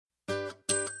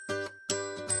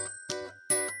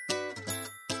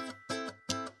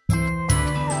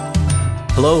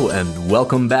Hello and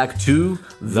welcome back to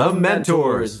The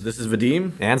Mentors. This is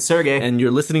Vadim. And Sergey. And you're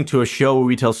listening to a show where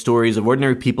we tell stories of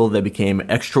ordinary people that became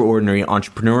extraordinary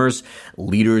entrepreneurs,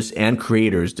 leaders, and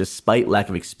creators despite lack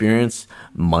of experience,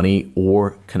 money,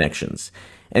 or connections.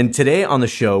 And today on the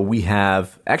show, we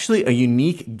have actually a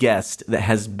unique guest that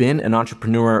has been an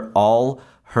entrepreneur all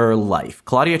her life.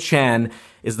 Claudia Chan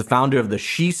is the founder of the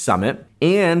S.H.E Summit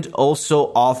and also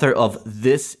author of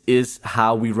This Is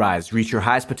How We Rise, Reach Your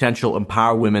Highest Potential,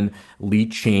 Empower Women,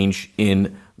 Lead Change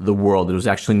in the World. It was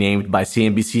actually named by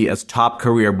CNBC as Top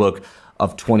Career Book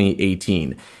of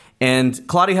 2018. And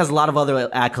Claudia has a lot of other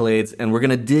accolades, and we're going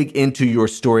to dig into your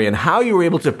story and how you were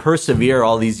able to persevere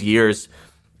all these years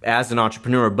as an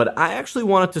entrepreneur. But I actually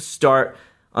wanted to start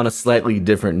on a slightly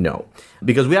different note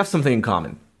because we have something in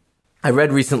common. I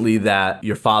read recently that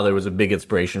your father was a big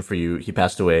inspiration for you. He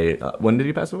passed away. When did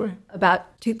he pass away? About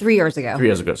 3 years ago. 3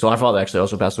 years ago. So our father actually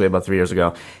also passed away about 3 years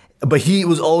ago. But he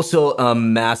was also a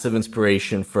massive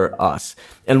inspiration for us.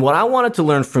 And what I wanted to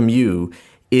learn from you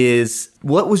is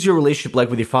what was your relationship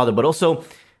like with your father, but also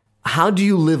how do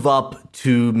you live up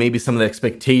to maybe some of the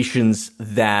expectations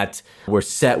that were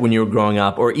set when you were growing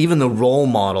up, or even the role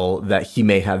model that he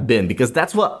may have been? Because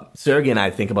that's what Sergey and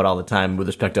I think about all the time with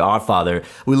respect to our father.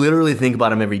 We literally think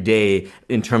about him every day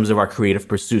in terms of our creative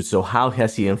pursuits. So how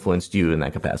has he influenced you in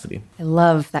that capacity? I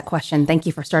love that question. Thank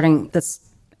you for starting this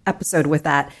episode with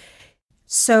that.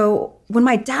 So when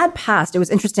my dad passed, it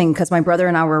was interesting because my brother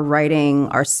and I were writing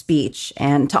our speech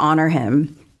and to honor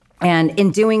him. And in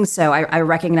doing so, I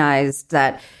recognized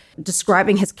that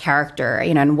describing his character,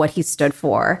 and what he stood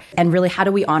for, and really how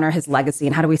do we honor his legacy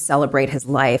and how do we celebrate his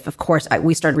life? Of course,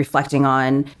 we started reflecting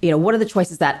on, what are the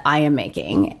choices that I am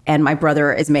making and my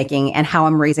brother is making and how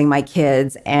I'm raising my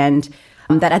kids, and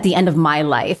that at the end of my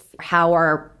life, how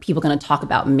are people going to talk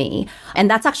about me?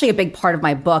 And that's actually a big part of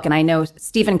my book. And I know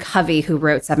Stephen Covey, who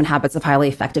wrote 7 Habits of Highly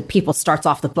Effective People, starts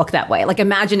off the book that way. Like,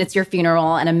 imagine it's your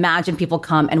funeral and imagine people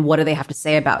come and what do they have to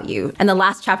say about you? And the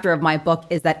last chapter of my book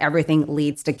is that everything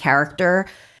leads to character.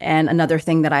 And another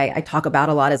thing that I talk about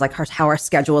a lot is like how our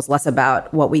schedule is less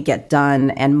about what we get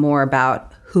done and more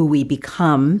about who we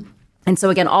become. And so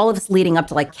again, all of this leading up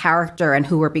to like character and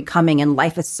who we're becoming, and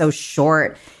life is so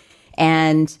short.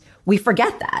 And we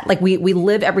forget that. Like we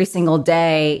live every single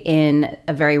day in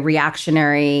a very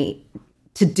reactionary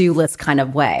to-do list kind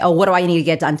of way. Oh, what do I need to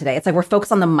get done today? It's like we're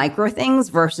focused on the micro things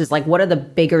versus like what are the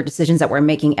bigger decisions that we're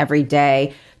making every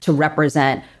day to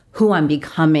represent who I'm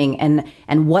becoming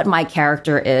and what my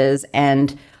character is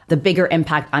and the bigger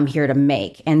impact I'm here to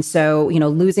make. And so,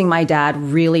 losing my dad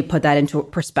really put that into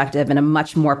perspective in a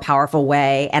much more powerful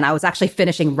way. And I was actually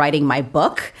finishing writing my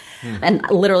book. And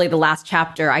literally the last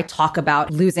chapter, I talk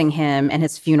about losing him and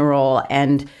his funeral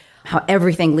and how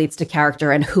everything leads to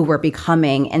character and who we're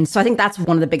becoming. And so I think that's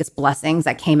one of the biggest blessings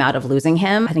that came out of losing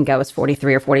him. I think I was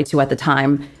 43 or 42 at the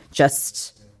time,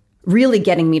 just really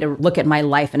getting me to look at my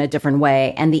life in a different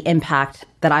way and the impact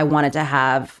that I wanted to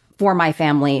have for my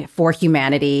family, for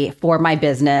humanity, for my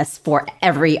business, for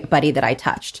everybody that I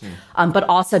touched. But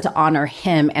also to honor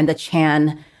him and the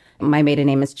Chan. My maiden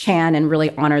name is Chan, and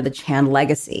really honor the Chan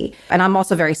legacy. And I'm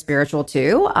also very spiritual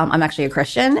too. I'm actually a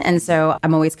Christian. And so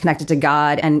I'm always connected to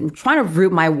God and trying to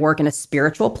root my work in a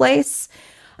spiritual place.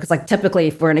 Because like typically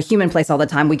if we're in a human place all the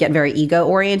time, we get very ego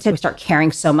oriented. We start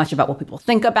caring so much about what people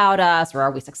think about us, or are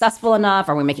we successful enough?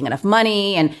 Are we making enough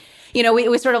money? And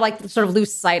we sort of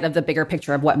lose sight of the bigger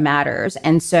picture of what matters.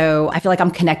 And so I feel like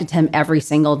I'm connected to him every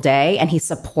single day, and he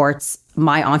supports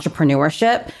my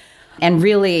entrepreneurship and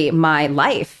really my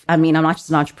life. I mean, I'm not just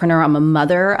an entrepreneur. I'm a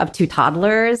mother of 2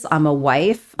 toddlers. I'm a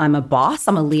wife. I'm a boss.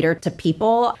 I'm a leader to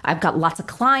people. I've got lots of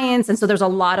clients. And so there's a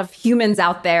lot of humans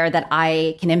out there that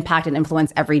I can impact and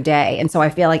influence every day. And so I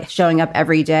feel like showing up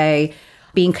every day,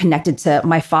 being connected to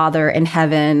my Father in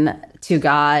heaven, to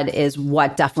God, is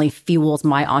what definitely fuels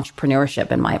my entrepreneurship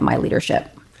and my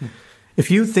leadership. If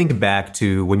you think back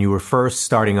to when you were first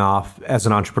starting off as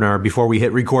an entrepreneur, before we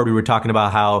hit record, we were talking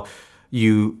about how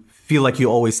you feel like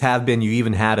you always have been. You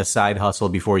even had a side hustle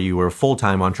before you were a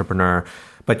full-time entrepreneur.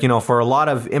 But, for a lot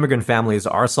of immigrant families,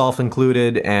 ourselves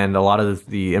included, and a lot of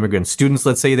the immigrant students,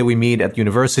 let's say, that we meet at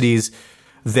universities,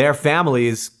 their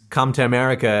families come to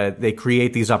America, they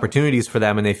create these opportunities for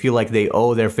them, and they feel like they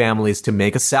owe their families to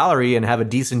make a salary and have a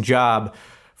decent job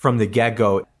from the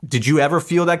get-go. Did you ever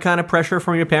feel that kind of pressure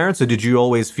from your parents, or did you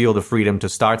always feel the freedom to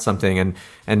start something?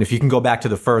 And if you can go back to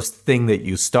the first thing that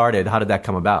you started, how did that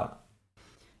come about?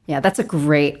 Yeah, that's a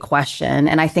great question.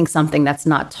 And I think something that's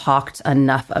not talked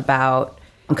enough about,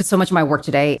 because so much of my work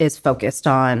today is focused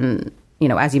on,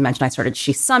 as you mentioned, I started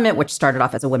S.H.E Summit, which started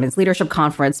off as a women's leadership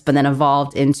conference, but then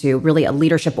evolved into really a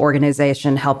leadership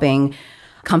organization helping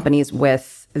companies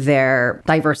with their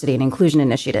diversity and inclusion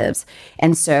initiatives.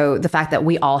 And so the fact that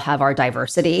we all have our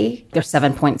diversity, there's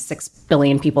 7.6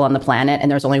 billion people on the planet and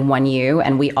there's only one you,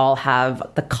 and we all have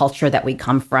the culture that we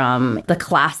come from, the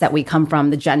class that we come from,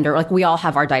 the gender, like we all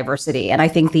have our diversity. And I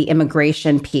think the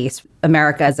immigration piece,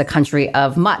 America is a country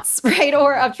of mutts, right?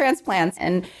 Or of transplants.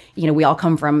 And, we all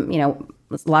come from,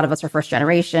 a lot of us are first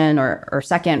generation or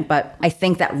second, but I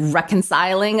think that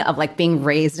reconciling of like being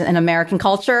raised in American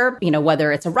culture,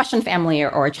 whether it's a Russian family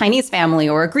or a Chinese family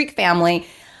or a Greek family,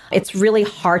 it's really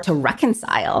hard to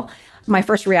reconcile. My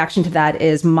first reaction to that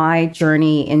is my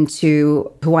journey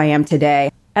into who I am today.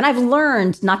 And I've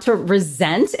learned not to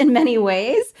resent in many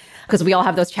ways, because we all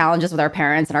have those challenges with our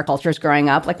parents and our cultures growing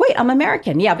up. Like, wait, I'm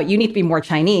American. Yeah, but you need to be more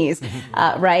Chinese,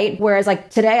 right? Whereas like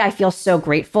today, I feel so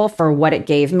grateful for what it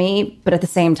gave me. But at the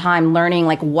same time, learning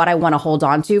like what I want to hold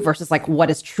on to versus like what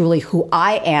is truly who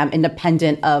I am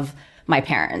independent of my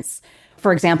parents.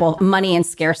 For example, money and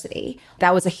scarcity.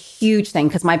 That was a huge thing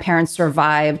because my parents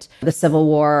survived the Civil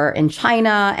War in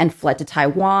China and fled to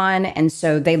Taiwan. And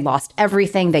so they lost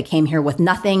everything. They came here with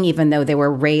nothing, even though they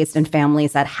were raised in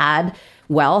families that had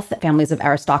wealth, families of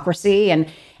aristocracy. And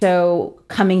so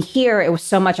coming here, it was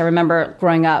so much. I remember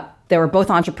growing up, they were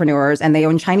both entrepreneurs and they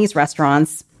owned Chinese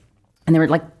restaurants. And they were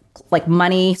like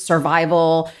money,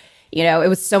 survival. It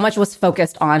was so much was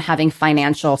focused on having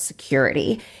financial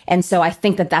security. And so I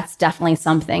think that that's definitely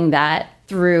something that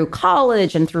through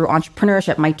college and through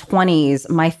entrepreneurship, my 20s,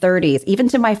 my 30s, even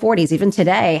to my 40s, even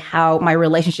today, how my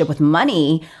relationship with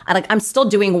money, I'm still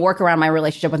doing work around my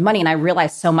relationship with money. And I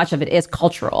realize so much of it is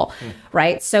cultural,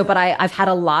 right? So, but I've had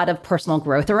a lot of personal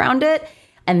growth around it,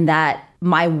 and that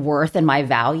my worth and my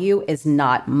value is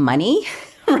not money.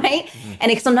 Right.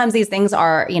 And sometimes these things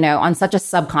are, on such a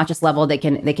subconscious level, they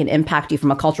can impact you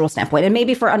from a cultural standpoint. And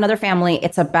maybe for another family,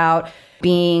 it's about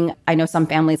I know some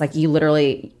families, like you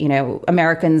literally,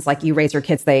 Americans, like you raise your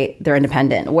kids, they're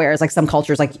independent. Whereas like some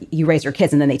cultures, like you raise your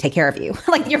kids and then they take care of you.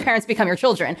 Like your parents become your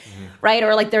children. Right.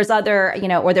 Or like there's other,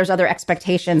 or there's other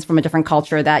expectations from a different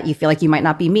culture that you feel like you might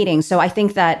not be meeting. So I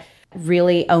think that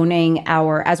really owning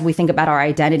as we think about our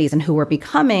identities and who we're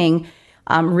becoming,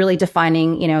 really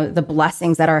defining, the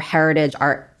blessings that our heritage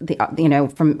are,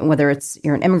 from whether it's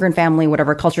you're an immigrant family,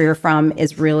 whatever culture you're from,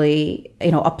 is really,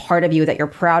 a part of you that you're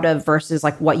proud of versus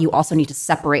like what you also need to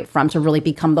separate from to really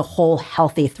become the whole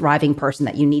healthy, thriving person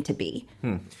that you need to be.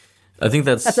 I think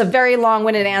that's a very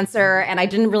long-winded answer. And I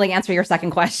didn't really answer your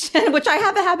second question, which I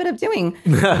have a habit of doing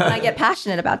when I get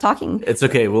passionate about talking. It's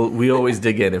okay. Well, we always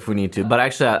dig in if we need to. But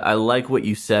actually, I like what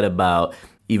you said about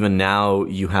even now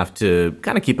you have to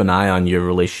kind of keep an eye on your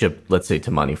relationship, let's say to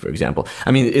money, for example.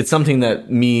 I mean, it's something that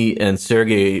me and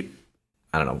Sergey,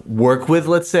 work with,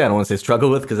 let's say. I don't want to say struggle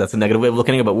with because that's a negative way of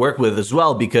looking at it, but work with as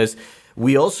well because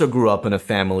we also grew up in a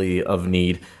family of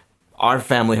need. Our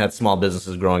family had small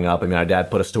businesses growing up. I mean, our dad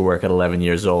put us to work at 11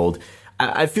 years old.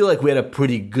 I feel like we had a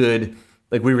pretty good...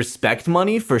 Like, we respect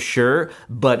money for sure,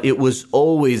 but it was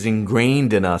always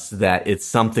ingrained in us that it's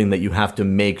something that you have to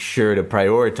make sure to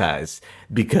prioritize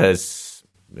because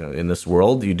in this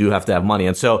world, you do have to have money.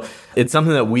 And so it's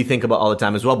something that we think about all the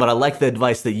time as well. But I like the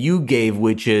advice that you gave,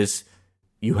 which is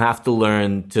you have to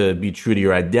learn to be true to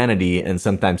your identity and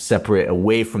sometimes separate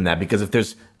away from that. Because if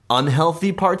there's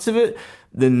unhealthy parts of it,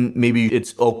 then maybe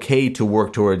it's okay to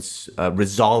work towards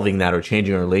resolving that or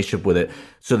changing a relationship with it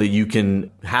so that you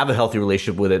can have a healthy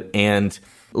relationship with it and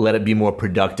let it be more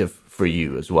productive for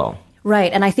you as well.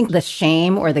 Right. And I think the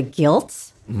shame or the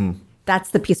guilt, that's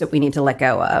the piece that we need to let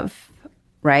go of,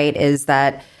 right? Is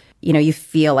that, you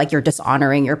feel like you're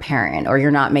dishonoring your parent or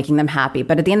you're not making them happy.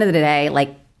 But at the end of the day,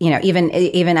 like,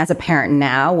 even as a parent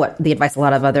now, what the advice a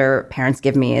lot of other parents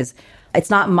give me is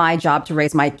it's not my job to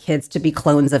raise my kids to be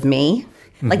clones of me.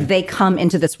 Like they come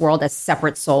into this world as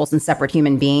separate souls and separate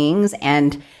human beings.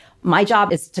 And my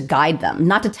job is to guide them,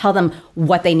 not to tell them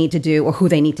what they need to do or who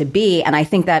they need to be. And I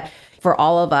think that for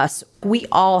all of us, we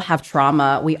all have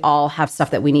trauma. We all have stuff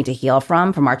that we need to heal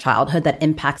from our childhood that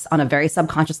impacts on a very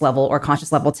subconscious level or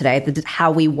conscious level today,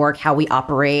 how we work, how we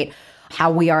operate,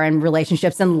 how we are in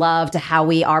relationships and love, to how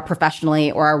we are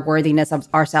professionally or our worthiness of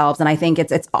ourselves. And I think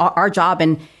it's our job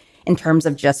in terms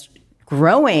of just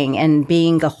growing and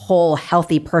being the whole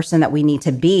healthy person that we need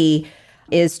to be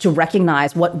is to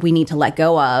recognize what we need to let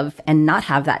go of and not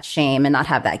have that shame and not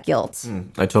have that guilt.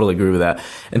 I totally agree with that.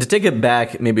 And to take it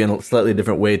back maybe in a slightly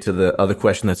different way to the other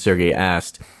question that Sergey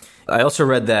asked, I also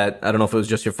read that, I don't know if it was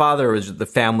just your father or was it the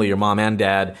family, your mom and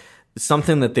dad,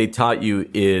 something that they taught you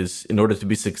is in order to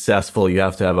be successful, you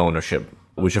have to have ownership,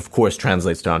 which of course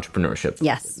translates to entrepreneurship.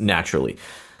 Yes. Naturally.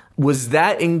 Was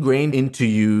that ingrained into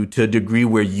you to a degree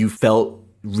where you felt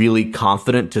really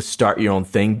confident to start your own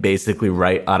thing basically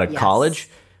right out of college.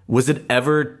 Were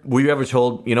you ever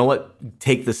told, you know what,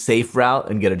 take the safe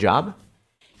route and get a job?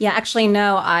 Yeah, actually,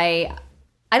 no. I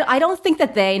don't think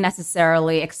that they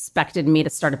necessarily expected me to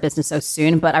start a business so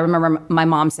soon, but I remember my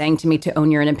mom saying to me, to own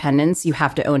your independence, you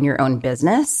have to own your own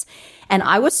business. And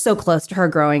I was so close to her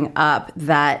growing up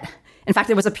that, in fact,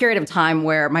 there was a period of time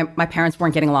where my parents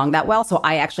weren't getting along that well. So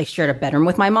I actually shared a bedroom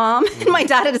with my mom and my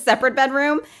dad had a separate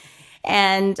bedroom.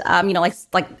 And,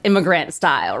 like immigrant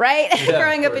style, right? Yeah,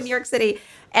 growing up in New York City.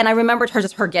 And I remembered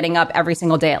her getting up every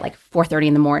single day at like 4:30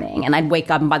 in the morning. And I'd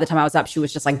wake up, and by the time I was up, she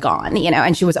was just like gone,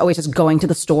 and she was always just going to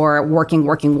the store,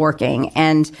 working.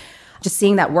 And just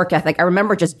seeing that work ethic, I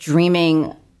remember just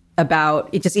dreaming about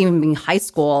it, just even being high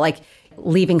school, like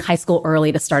leaving high school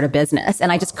early to start a business.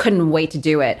 And I just couldn't wait to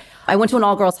do it. I went to an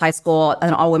all-girls high school,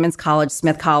 an all-women's college,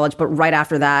 Smith College. But right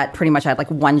after that, pretty much I had like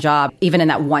one job. Even in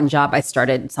that one job, I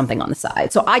started something on the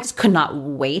side. So I just could not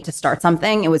wait to start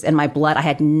something. It was in my blood. I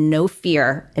had no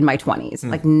fear in my 20s,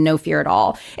 like no fear at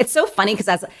all. It's so funny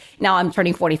because now I'm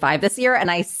turning 45 this year, and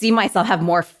I see myself have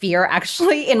more fear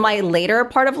actually in my later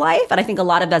part of life. And I think a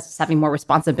lot of that's just having more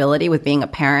responsibility with being a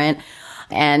parent.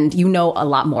 And a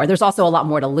lot more. There's also a lot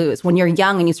more to lose. When you're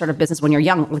young and you start a business when you're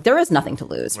young, there is nothing to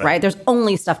lose, right? There's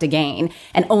only stuff to gain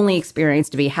and only experience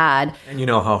to be had. And you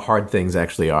know how hard things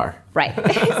actually are. Right,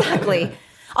 exactly.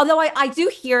 Although I do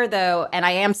hear, though, and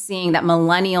I am seeing that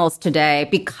millennials today,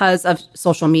 because of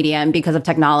social media and because of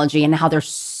technology and how there's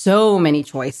so many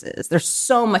choices, there's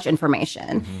so much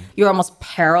information, you're almost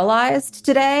paralyzed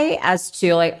today as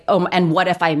to like, and what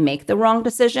if I make the wrong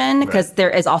decision? Because there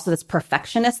is also this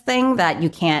perfectionist thing that you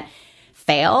can't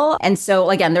fail. And so,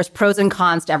 again, there's pros and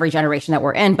cons to every generation that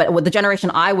we're in. But with the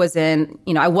generation I was in,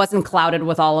 I wasn't clouded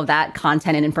with all of that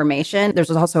content and information.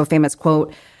 There's also a famous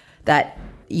quote that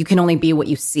you can only be what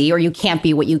you see, or you can't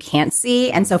be what you can't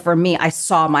see. And so for me, I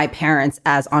saw my parents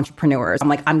as entrepreneurs. I'm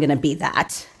like, I'm going to be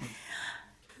that.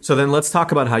 So then let's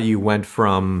talk about how you went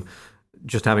from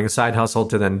just having a side hustle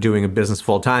to then doing a business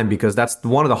full time, because that's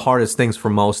one of the hardest things for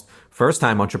most first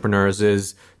time entrepreneurs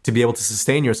is to be able to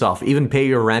sustain yourself, even pay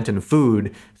your rent and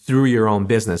food through your own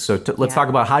business. So let's talk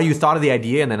about how you thought of the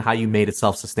idea and then how you made it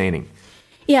self-sustaining.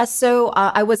 Yeah, so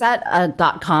I was at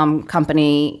a .com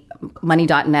company,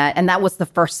 money.net, and that was the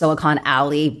first Silicon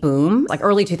Alley boom, like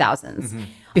early 2000s,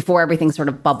 before everything sort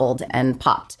of bubbled and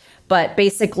popped. But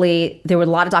basically, there were a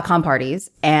lot of .com parties,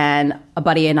 and a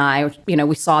buddy and I,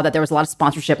 we saw that there was a lot of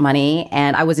sponsorship money,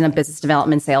 and I was in a business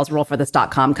development sales role for this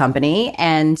 .com company,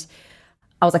 and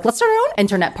I was like, let's start our own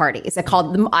internet parties. I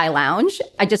called them iLounge.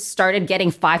 I just started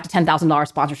getting $5,000 to $10,000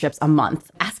 sponsorships a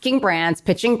month, asking brands,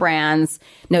 pitching brands,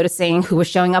 noticing who was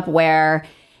showing up where.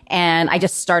 And I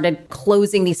just started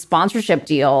closing these sponsorship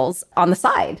deals on the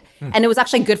side. And it was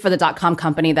actually good for the .com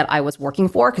company that I was working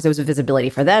for because it was a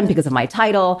visibility for them because of my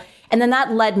title. And then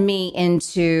that led me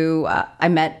into, I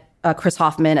met Chris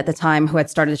Hoffman at the time, who had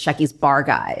started S.H.E.'s bar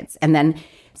guides. And then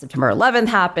September 11th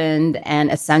happened.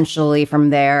 And essentially from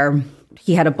there,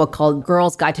 he had a book called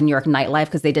Girls Guide to New York Nightlife,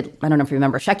 because they did, I don't know if you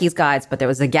remember S.H.E.'s guides, but there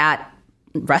was the GAT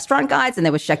restaurant guides and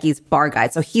there was S.H.E.'s bar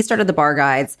guides. So he started the bar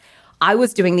guides. I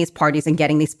was doing these parties and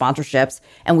getting these sponsorships,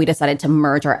 and we decided to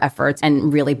merge our efforts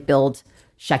and really build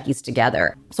S.H.E.'s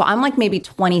together. So I'm like maybe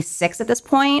 26 at this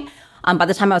point. By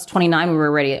the time I was 29, we were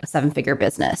already a 7-figure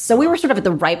business. So we were sort of at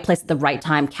the right place at the right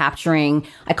time, capturing,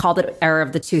 I called it era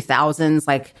of the 2000s,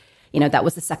 like, that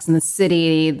was the Sex and the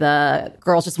City, the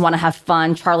girls just want to have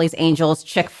fun, Charlie's Angels,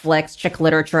 chick flicks, chick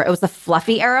literature. It was the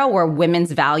fluffy era where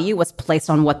women's value was placed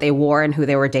on what they wore and who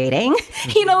they were dating.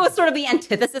 It was sort of the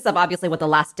antithesis of obviously what the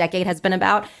last decade has been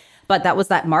about, but that was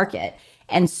that market.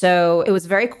 And so it was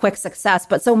very quick success.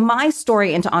 But so my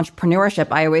story into entrepreneurship,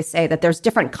 I always say that there's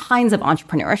different kinds of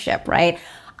entrepreneurship, right?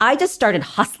 I just started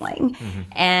hustling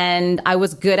and I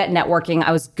was good at networking.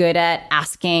 I was good at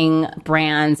asking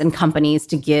brands and companies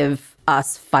to give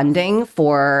us funding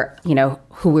for,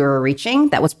 who we were reaching.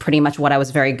 That was pretty much what I was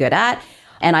very good at.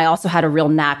 And I also had a real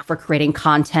knack for creating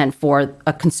content for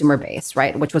a consumer base,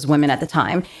 right? Which was women at the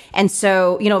time. And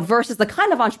so, versus the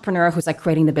kind of entrepreneur who's like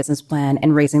creating the business plan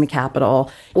and raising the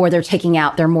capital, or they're taking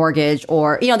out their mortgage,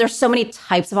 or, there's so many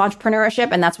types of entrepreneurship.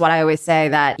 And that's what I always say,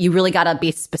 that you really got to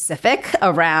be specific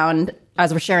around,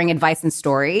 as we're sharing advice and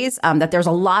stories, that there's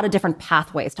a lot of different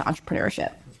pathways to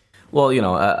entrepreneurship. Well,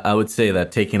 I would say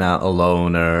that taking out a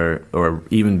loan or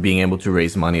even being able to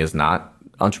raise money is not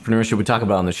entrepreneurship. We talk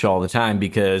about it on the show all the time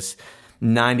because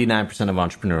 99% of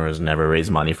entrepreneurs never raise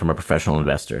money from a professional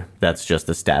investor. That's just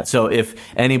a stat. So if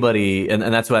anybody, and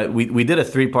that's why we did a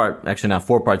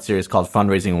 4-part series called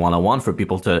Fundraising 101 for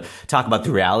people to talk about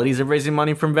the realities of raising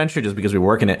money from venture, just because we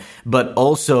work in it. But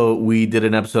also we did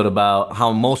an episode about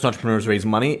how most entrepreneurs raise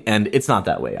money, and it's not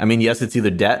that way. I mean, yes, it's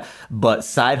either debt, but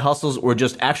side hustles or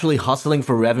just actually hustling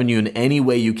for revenue in any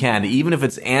way you can, even if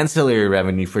it's ancillary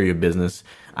revenue for your business,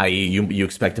 i.e. you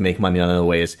expect to make money in other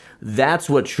ways. That's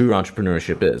what true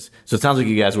entrepreneurship is. So it sounds like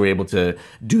you guys were able to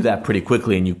do that pretty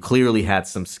quickly, and you clearly had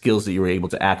some skills that you were able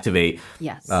to activate.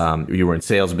 Yes. You were in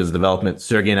sales, business development.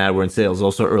 Sergey and I were in sales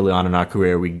also early on in our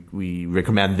career. We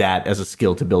recommend that as a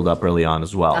skill to build up early on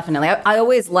as well. Definitely. I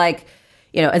always like,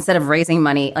 instead of raising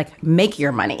money, like make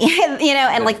your money,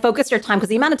 and like focus your time, because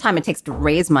the amount of time it takes to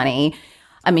raise money,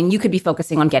 I mean, you could be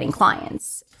focusing on getting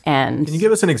clients. And can you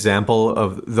give us an example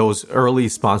of those early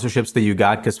sponsorships that you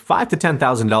got? Because $5,000 to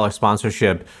 $10,000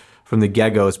 sponsorship from the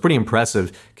get-go is pretty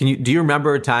impressive. Do you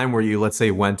remember a time where you, let's say,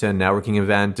 went to a networking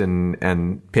event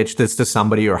and pitched this to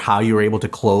somebody, or how you were able to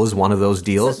close one of those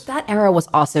deals? So that era was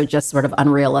also just sort of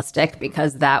unrealistic,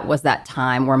 because that was that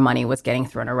time where money was getting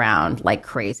thrown around like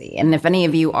crazy. And if any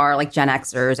of you are like Gen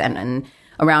Xers and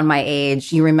around my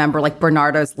age, you remember like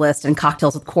Bernardo's List and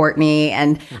Cocktails with Courtney.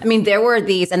 And I mean, there were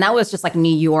these, and that was just like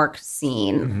New York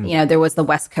scene. Mm-hmm. There was the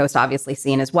West Coast obviously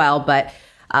scene as well. But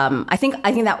I think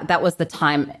that was the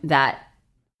time that,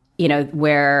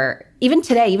 where even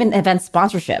today, even event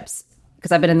sponsorships,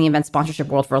 because I've been in the event sponsorship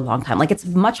world for a long time, like it's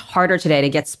much harder today to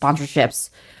get sponsorships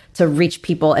to reach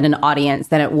people in an audience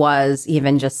than it was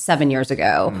even just 7 years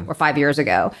ago or 5 years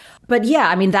ago. But yeah,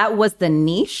 I mean, that was the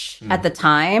niche at the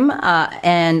time.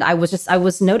 And I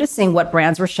was noticing what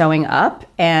brands were showing up.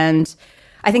 And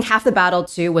I think half the battle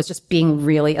too was just being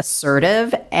really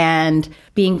assertive and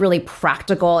being really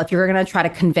practical. If you're going to try to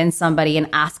convince somebody and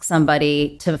ask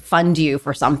somebody to fund you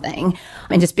for something,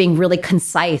 and just being really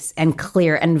concise and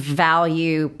clear and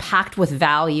packed with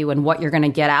value and what you're going to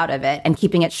get out of it, and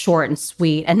keeping it short and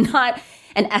sweet and not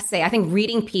an essay. I think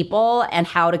reading people and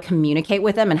how to communicate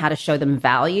with them and how to show them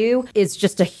value is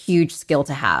just a huge skill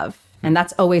to have. And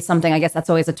that's always something, I guess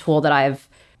that's always a tool that I've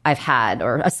had,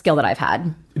 or a skill that I've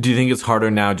had. Do you think it's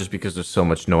harder now just because there's so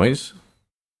much noise?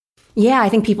 Yeah, I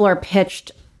think people are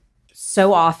pitched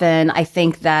so often. I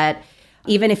think that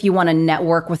even if you want to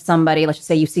network with somebody, let's just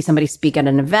say you see somebody speak at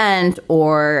an event,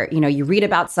 or, you read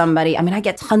about somebody. I mean, I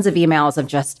get tons of emails of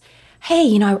just, hey,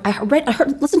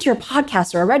 listened to your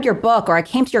podcast, or I read your book, or I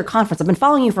came to your conference. I've been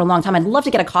following you for a long time. I'd love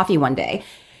to get a coffee one day.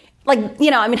 Like,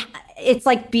 I mean, it's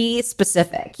like, be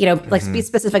specific, like be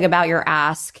specific about your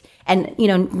ask. And,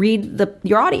 read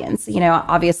your audience.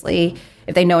 Obviously,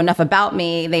 if they know enough about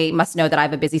me, they must know that I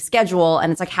have a busy schedule.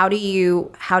 And it's like,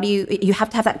 you have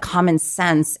to have that common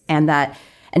sense and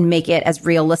make it as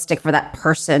realistic for that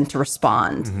person to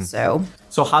respond. Mm-hmm.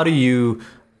 So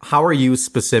how are you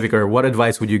specific, or what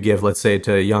advice would you give, let's say,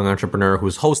 to a young entrepreneur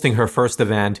who's hosting her first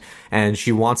event and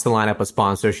she wants to line up a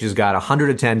sponsor? She's got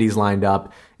 100 attendees lined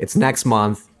up. It's next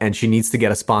month and she needs to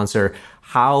get a sponsor.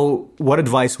 What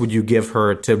advice would you give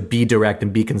her to be direct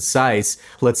and be concise,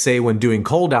 let's say, when doing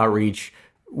cold outreach,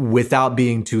 without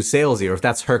being too salesy? Or if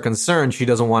that's her concern, she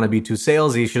doesn't want to be too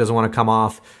salesy, she doesn't want to come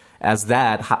off as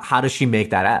that. How does she make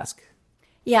that ask?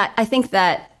 Yeah, I think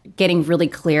that getting really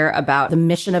clear about the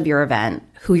mission of your event,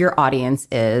 who your audience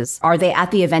is. Are they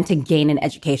at the event to gain an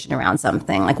education around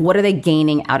something? Like, what are they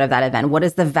gaining out of that event? What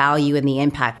is the value and the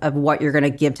impact of what you're going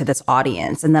to give to this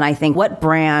audience? And then I think what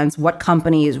brands, what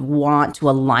companies want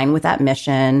to align with that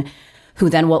mission, who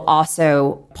then will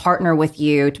also partner with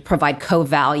you to provide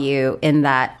co-value in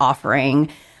that offering.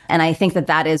 And I think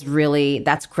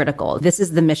that's critical. This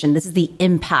is the mission. This is the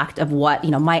impact of what,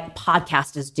 my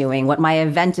podcast is doing, what my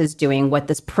event is doing, what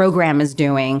this program is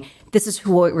doing. This is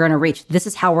who we're going to reach. This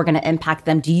is how we're going to impact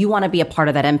them. Do you want to be a part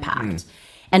of that impact?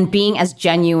 And being as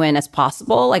genuine as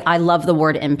possible. Like, I love the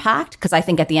word impact, because I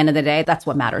think at the end of the day, that's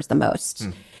what matters the most.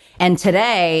 And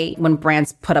today, when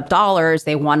brands put up dollars,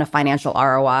 they want a financial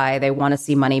ROI, they want to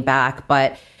see money back.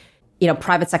 But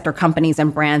private sector companies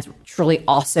and brands truly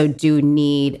also do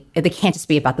need, they can't just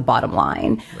be about the bottom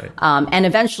line. Right. And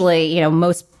eventually,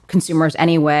 most consumers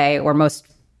anyway, or most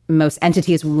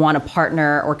entities want to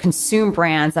partner or consume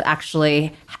brands that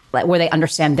actually, where they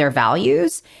understand their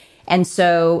values. And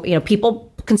so,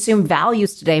 people consume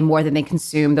values today more than they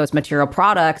consume those material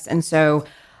products. And so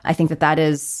I think that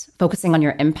is focusing on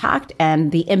your impact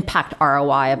and the impact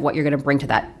ROI of what you're going to bring to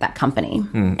that company.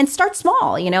 And start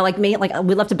small, like me, like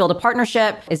we'd love to build a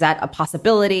partnership. Is that a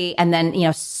possibility? And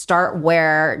then, start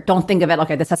where, don't think of it,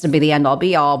 okay, this has to be the end all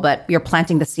be all, but you're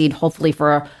planting the seed hopefully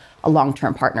for a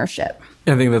long-term partnership.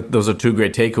 I think that those are two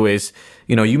great takeaways.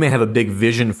 You may have a big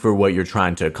vision for what you're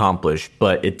trying to accomplish,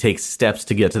 but it takes steps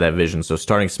to get to that vision. So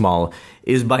starting small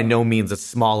is by no means a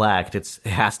small act. It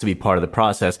has to be part of the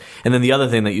process. And then the other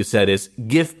thing that you said is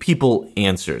give people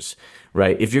answers,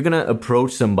 right? If you're going to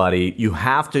approach somebody, you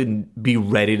have to be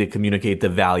ready to communicate the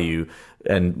value,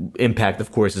 and impact,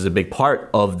 of course, is a big part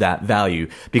of that value.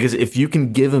 Because if you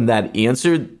can give them that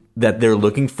answer that they're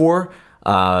looking for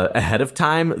ahead of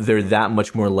time, they're that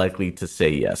much more likely to say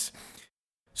yes.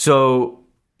 So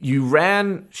you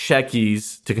ran S.H.E,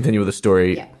 to continue with the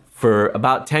story, for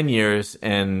about 10 years,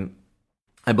 and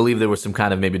I believe there was some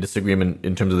kind of maybe disagreement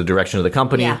in terms of the direction of the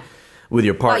company with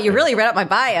your partner. Wow, you really read up my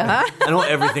bio, huh? I know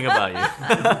everything about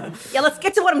you. Yeah, let's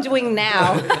get to what I'm doing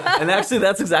now. And actually,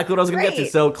 that's exactly what I was going to get to.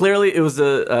 So clearly, it was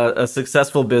a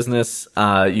successful business.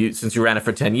 Since you ran it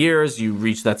for 10 years, you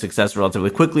reached that success relatively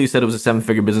quickly. You said it was a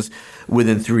 7-figure business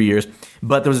within 3 years.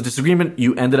 But there was a disagreement.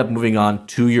 You ended up moving on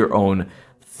to your own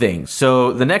thing.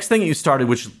 So the next thing you started,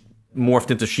 which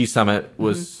morphed into S.H.E Summit,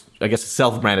 was, I guess, a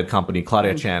self-branded company,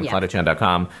 Claudia Chan,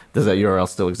 ClaudiaChan.com. Does that URL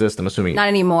still exist? I'm assuming. Not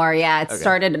anymore, yeah. It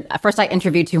started, first I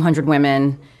interviewed 200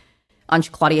 women on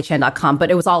ClaudiaChan.com, but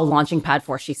it was all a launching pad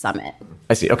for S.H.E Summit.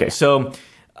 I see. Okay. So,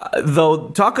 though,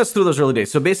 talk us through those early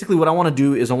days. So basically what I want to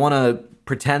do is I want to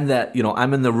pretend that,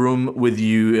 I'm in the room with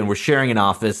you and we're sharing an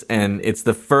office, and it's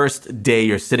the first day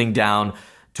you're sitting down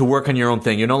to work on your own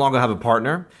thing. You no longer have a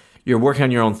partner. You're working on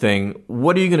your own thing.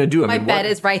 What are you going to do? My bed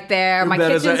is right there. My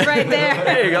kitchen's right there.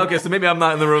 There you go. Okay, so maybe I'm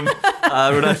not in the room.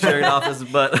 We're not sharing an office,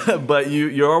 but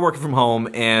you are working from home,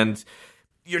 and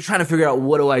you're trying to figure out,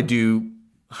 what do I do?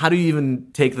 How do you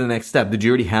even take the next step? Did you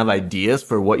already have ideas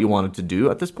for what you wanted to do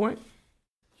at this point?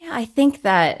 Yeah, I think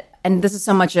that, and this is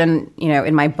so much in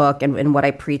my book and in what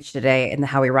I preach today in the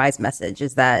How We Rise message,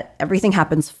 is that everything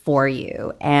happens for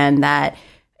you, and that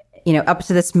up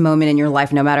to this moment in your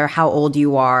life, no matter how old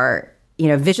you are,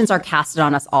 visions are casted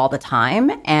on us all the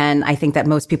time. And I think that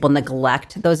most people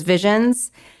neglect those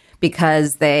visions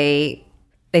because they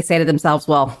say to themselves,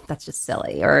 well, that's just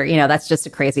silly, or, that's just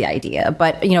a crazy idea.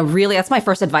 But, really, that's my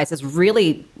first advice, is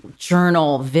really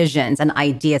journal visions and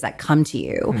ideas that come to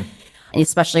you. And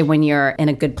especially when you're in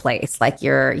a good place, like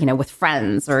you're, with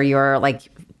friends, or you're like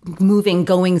moving,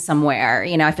 going somewhere.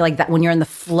 I feel like that when you're in the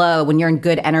flow, when you're in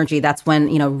good energy, that's when,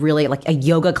 really, like a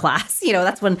yoga class,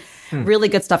 that's when really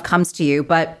good stuff comes to you.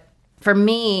 But for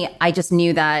me, I just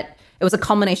knew that it was a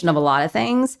culmination of a lot of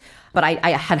things. But I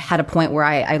had a point where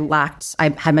I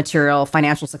had material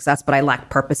financial success, but I lacked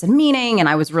purpose and meaning. And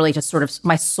I was really just sort of,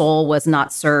 my soul was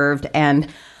not served. And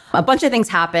a bunch of things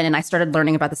happened, and I started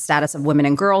learning about the status of women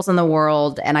and girls in the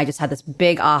world. And I just had this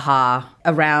big aha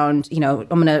around, I'm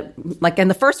going to, like, in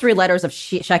the first 3 letters of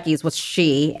S.H.E was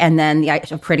she, and then the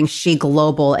idea of creating S.H.E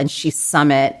Global and S.H.E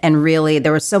Summit. And really,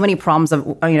 there were so many problems of,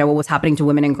 what was happening to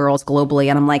women and girls globally.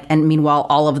 And I'm like, and meanwhile,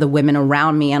 all of the women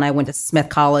around me, and I went to Smith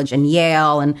College and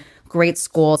Yale and great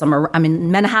schools. I'm in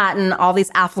Manhattan, all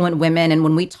these affluent women. And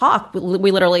when we talk,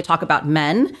 we literally talk about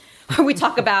men. We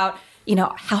talk about,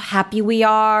 how happy we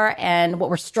are and what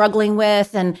we're struggling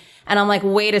with. And I'm like,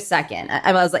 wait a second.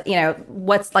 I was like,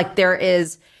 what's like, there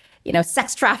is,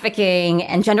 sex trafficking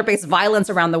and gender-based violence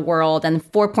around the world, and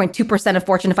 4.2% of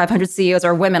Fortune 500 CEOs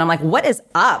are women. I'm like, what is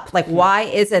up? Like, why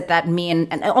is it that me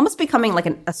and almost becoming like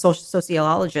a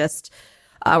sociologist,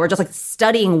 we're just like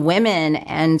studying women,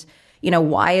 and,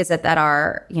 why is it that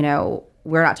our,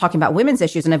 we're not talking about women's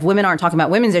issues? And if women aren't talking about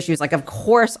women's issues, like, of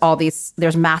course,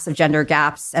 there's massive gender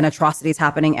gaps and atrocities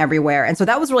happening everywhere. And so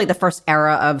that was really the first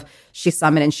era of S.H.E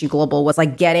Summit and S.H.E Global, was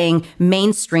like getting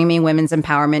mainstreaming women's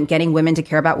empowerment, getting women to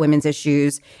care about women's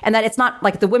issues. And that it's not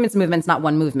like the women's movement's not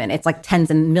one movement. It's like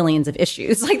tens and millions of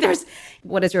issues. Like,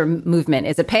 what is your movement?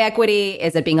 Is it pay equity?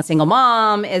 Is it being a single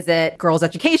mom? Is it girls'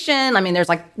 education? I mean, there's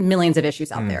like millions of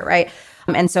issues out there, right?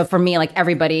 And so for me, like,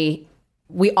 everybody,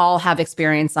 we all have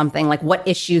experienced something. Like, what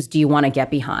issues do you want to get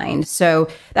behind? So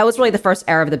that was really the first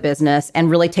era of the business, and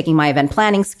really taking my event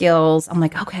planning skills. I'm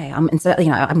like, okay, I'm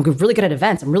really good at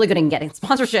events. I'm really good at getting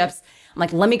sponsorships. I'm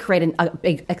like, let me create a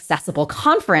big accessible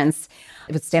conference.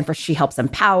 It would stand for She Helps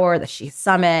Empower, the S.H.E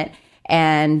Summit,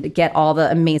 and get all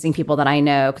the amazing people that I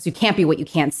know, because you can't be what you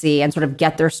can't see, and sort of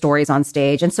get their stories on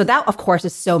stage. And so that, of course,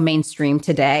 is so mainstream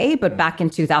today. But back in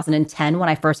 2010, when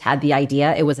I first had the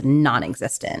idea, it was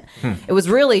non-existent. It was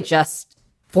really just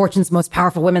Fortune's Most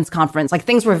Powerful Women's Conference. Like,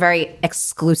 things were very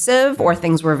exclusive, or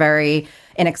things were very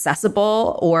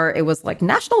inaccessible, or it was like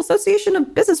National Association of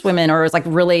Businesswomen, or it was like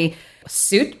really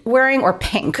suit wearing or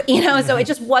pink, So it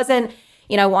just wasn't,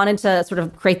 wanted to sort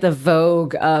of create the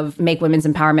vogue of make women's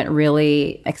empowerment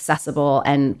really accessible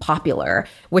and popular,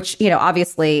 which,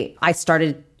 obviously I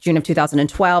started June of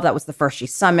 2012. That was the first She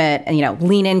Summit. And,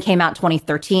 Lean In came out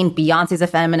 2013. Beyonce's a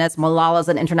feminist. Malala's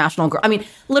an international girl. I mean,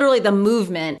 literally the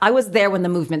movement. I was there when the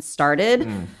movement started.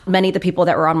 Many of the people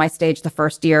that were on my stage the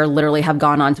first year literally have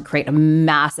gone on to create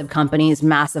massive companies,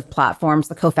 massive platforms.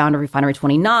 The co-founder of Refinery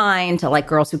 29 to like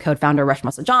Girls Who Code founder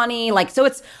Reshma Saujani.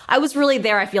 I was really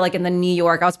there, I feel like in the New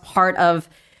York. I was part of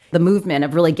the movement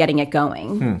of really getting it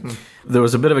going. There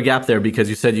was a bit of a gap there because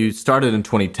you said you started in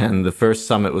 2010. The first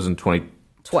summit was in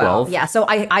 2012. Yeah. So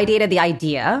I dated the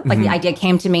idea. Like the idea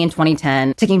came to me in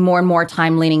 2010, taking more and more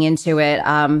time leaning into it.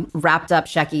 Wrapped up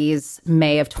S.H.E.'s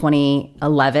May of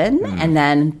 2011 and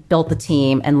then built the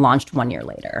team and launched 1 year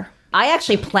later. I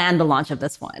actually planned the launch of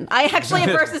this one. I actually at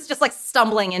first was just like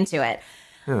stumbling into it.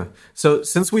 Yeah. So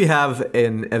since we have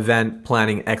an event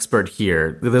planning expert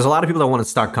here, there's a lot of people that want to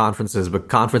start conferences, but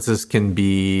conferences can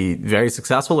be very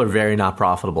successful or very not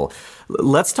profitable.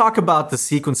 Let's talk about the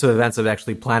sequence of events of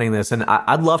actually planning this. And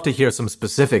I'd love to hear some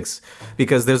specifics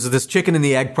because there's this chicken and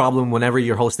the egg problem whenever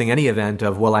you're hosting any event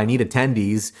of, well, I need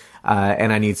attendees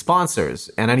and I need sponsors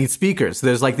and I need speakers.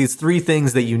 There's like these three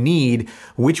things that you need.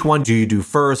 Which one do you do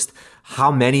first?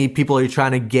 How many people are you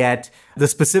trying to get? The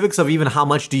specifics of even how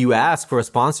much do you ask for a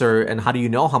sponsor and how do you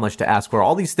know how much to ask for?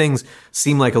 All these things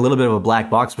seem like a little bit of a black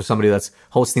box for somebody that's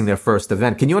hosting their first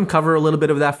event. Can you uncover a little bit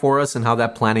of that for us and how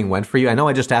that planning went for you? I know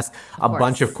I just asked a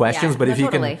bunch of questions, but if you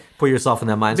can put yourself in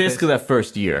that mind space. Basically that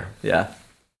first year. Yeah.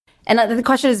 And the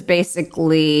question is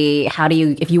basically,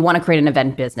 if you want to create an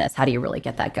event business, how do you really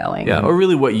get that going? Yeah, or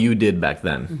really what you did back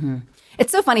then.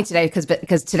 It's so funny today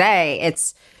because today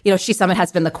it's, She Summit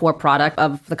has been the core product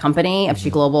of the company, of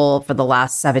She Global for the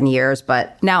last 7 years.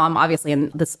 But now I'm obviously in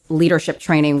this leadership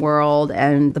training world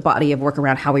and the body of work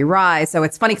around how we rise. So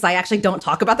it's funny because I actually don't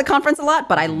talk about the conference a lot,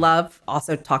 but I love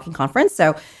also talking conference.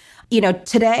 So,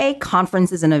 today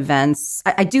conferences and events,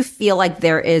 I do feel like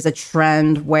there is a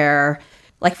trend where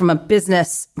like from a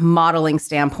business modeling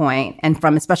standpoint and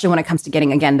from, especially when it comes to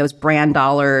getting, again, those brand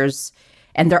dollars.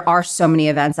 And there are so many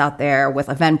events out there with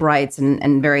Eventbrites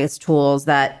and various tools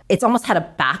that it's almost had a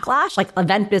backlash. Like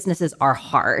event businesses are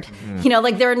hard.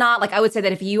 They're not like, I would say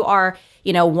that if you are,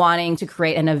 wanting to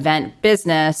create an event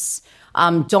business,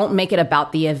 don't make it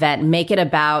about the event. Make it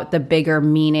about the bigger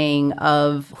meaning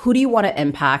of who do you want to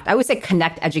impact? I would say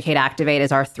connect, educate, activate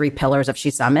is our 3 pillars of She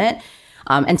Summit.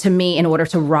 And to me, in order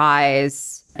to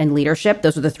rise in leadership,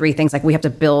 those are the 3 things. Like we have to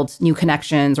build new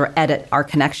connections or edit our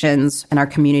connections in our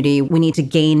community. We need to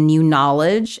gain new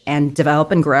knowledge and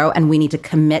develop and grow. And we need to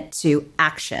commit to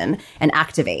action and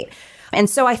activate. And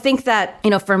so I think that,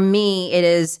 for me, it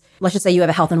is, let's just say you have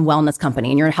a health and wellness company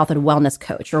and you're a health and wellness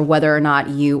coach, or whether or not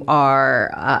you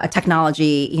are a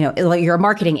technology, you're a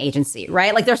marketing agency,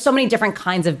 right? Like there's so many different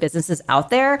kinds of businesses out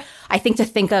there. I think to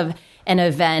think of an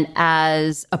event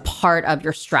as a part of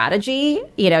your strategy,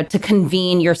 to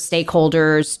convene your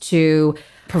stakeholders, to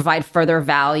provide further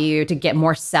value, to get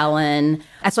more sell-in.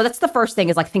 And so that's the first thing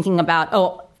is like thinking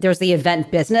about, there's the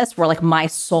event business where like my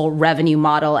sole revenue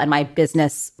model and my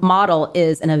business model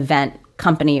is an event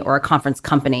company or a conference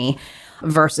company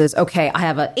versus, okay, I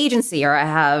have an agency or I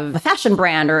have a fashion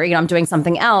brand or, I'm doing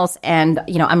something else. And,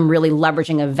 I'm really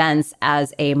leveraging events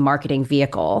as a marketing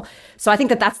vehicle. So I think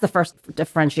that that's the first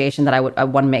differentiation that I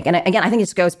want to make. And again, I think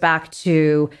this goes back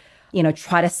to,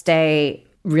 try to stay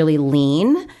really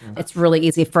lean. It's really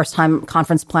easy. First time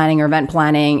conference planning or event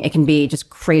planning, it can be just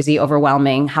crazy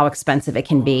overwhelming how expensive it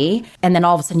can be. And then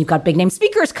all of a sudden you've got big name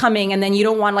speakers coming and then you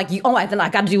don't want then I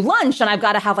got to do lunch and I've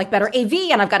got to have like better AV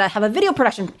and I've got to have a video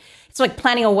production. It's like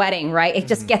planning a wedding, right? It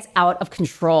just gets out of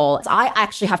control. So I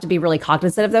actually have to be really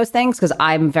cognizant of those things because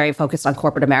I'm very focused on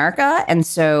corporate America. And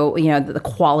so, the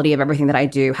quality of everything that I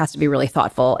do has to be really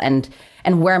thoughtful and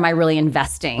where am I really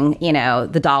investing,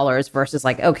 the dollars versus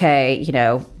like, okay,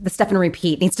 the step and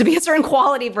repeat needs to be a certain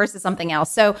quality versus something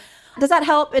else. So does that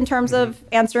help in terms of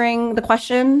answering the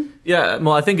question? Yeah,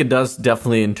 well, I think it does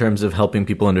definitely in terms of helping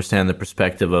people understand the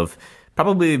perspective of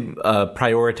probably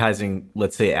prioritizing,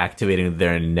 let's say, activating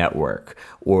their network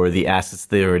or the assets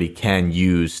they already can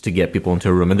use to get people into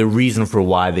a room and the reason for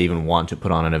why they even want to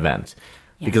put on an event.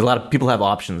 Yeah. Because a lot of people have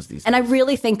options these days. And I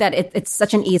really think that it's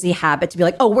such an easy habit to be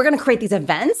like, we're going to create these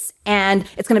events and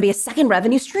it's going to be a second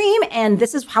revenue stream. And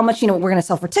this is how much, we're going to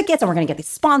sell for tickets and we're going to get these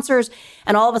sponsors.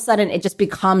 And all of a sudden it just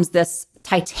becomes this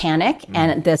Titanic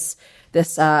and this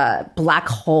black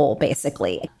hole,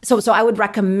 basically. So I would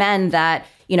recommend that,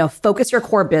 focus your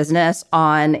core business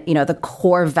on, the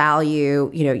core value,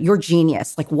 your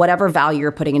genius, like whatever value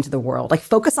you're putting into the world, like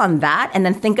focus on that and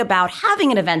then think about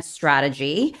having an event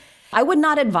strategy. I would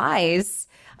not advise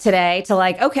today to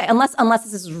like, okay, unless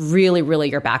this is really, really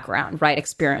your background, right?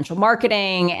 Experiential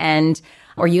marketing and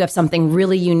or you have something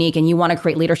really unique and you want to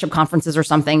create leadership conferences or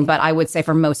something. But I would say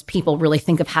for most people, really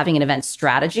think of having an event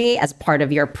strategy as part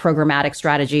of your programmatic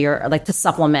strategy, or like to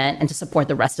supplement and to support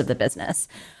the rest of the business.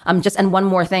 And one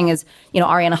more thing is,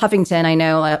 Arianna Huffington, I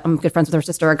know I'm good friends with her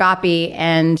sister Agapi.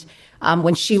 And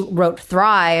when she wrote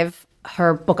Thrive,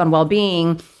 her book on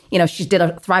well-being, she did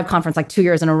a Thrive conference like 2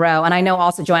 years in a row. And I know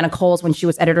also Joanna Coles, when she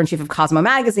was editor-in-chief of Cosmo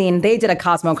magazine, they did a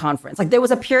Cosmo conference. Like there was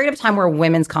a period of time where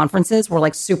women's conferences were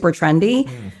like super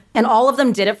trendy. And all of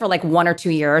them did it for like 1 or 2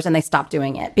 years and they stopped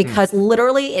doing it because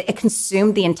literally it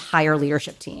consumed the entire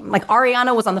leadership team. Like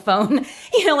Ariana was on the phone,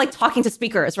 like talking to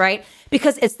speakers, right?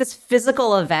 Because it's this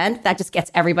physical event that just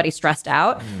gets everybody stressed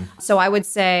out. So I would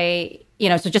say,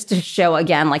 so just to show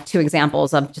again, like 2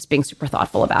 examples of just being super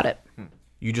thoughtful about it.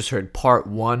 You just heard part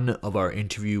 1 of our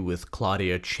interview with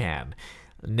Claudia Chan.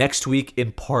 Next week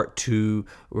in part 2,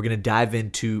 we're going to dive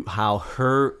into how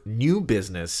her new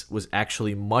business was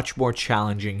actually much more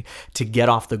challenging to get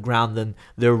off the ground than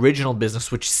the original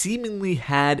business, which seemingly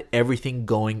had everything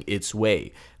going its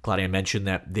way. Claudia mentioned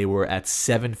that they were at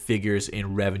 7 figures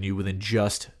in revenue within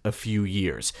just a few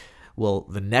years. Well,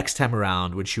 the next time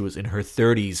around, when she was in her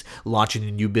 30s launching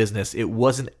a new business, it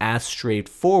wasn't as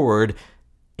straightforward,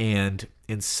 and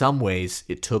in some ways,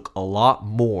 it took a lot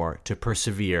more to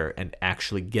persevere and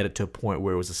actually get it to a point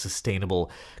where it was a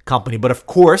sustainable company. But of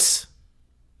course,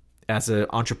 as an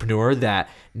entrepreneur that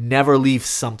never leaves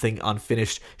something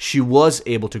unfinished, she was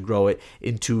able to grow it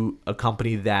into a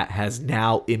company that has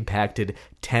now impacted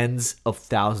tens of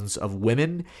thousands of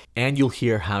women. And you'll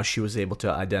hear how she was able to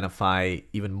identify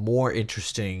even more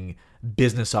interesting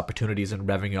business opportunities and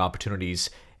revenue opportunities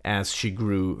as she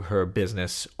grew her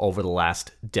business over the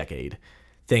last decade.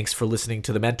 Thanks for listening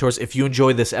to The Mentors. If you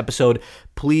enjoyed this episode,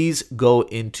 please go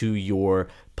into your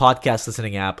podcast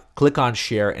listening app, click on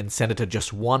share, and send it to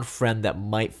just one friend that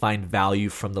might find value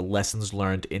from the lessons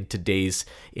learned in today's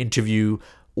interview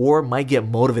or might get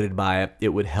motivated by it. It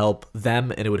would help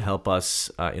them and it would help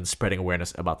us in spreading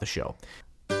awareness about the show.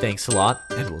 Thanks a lot,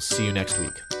 and we'll see you next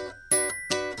week.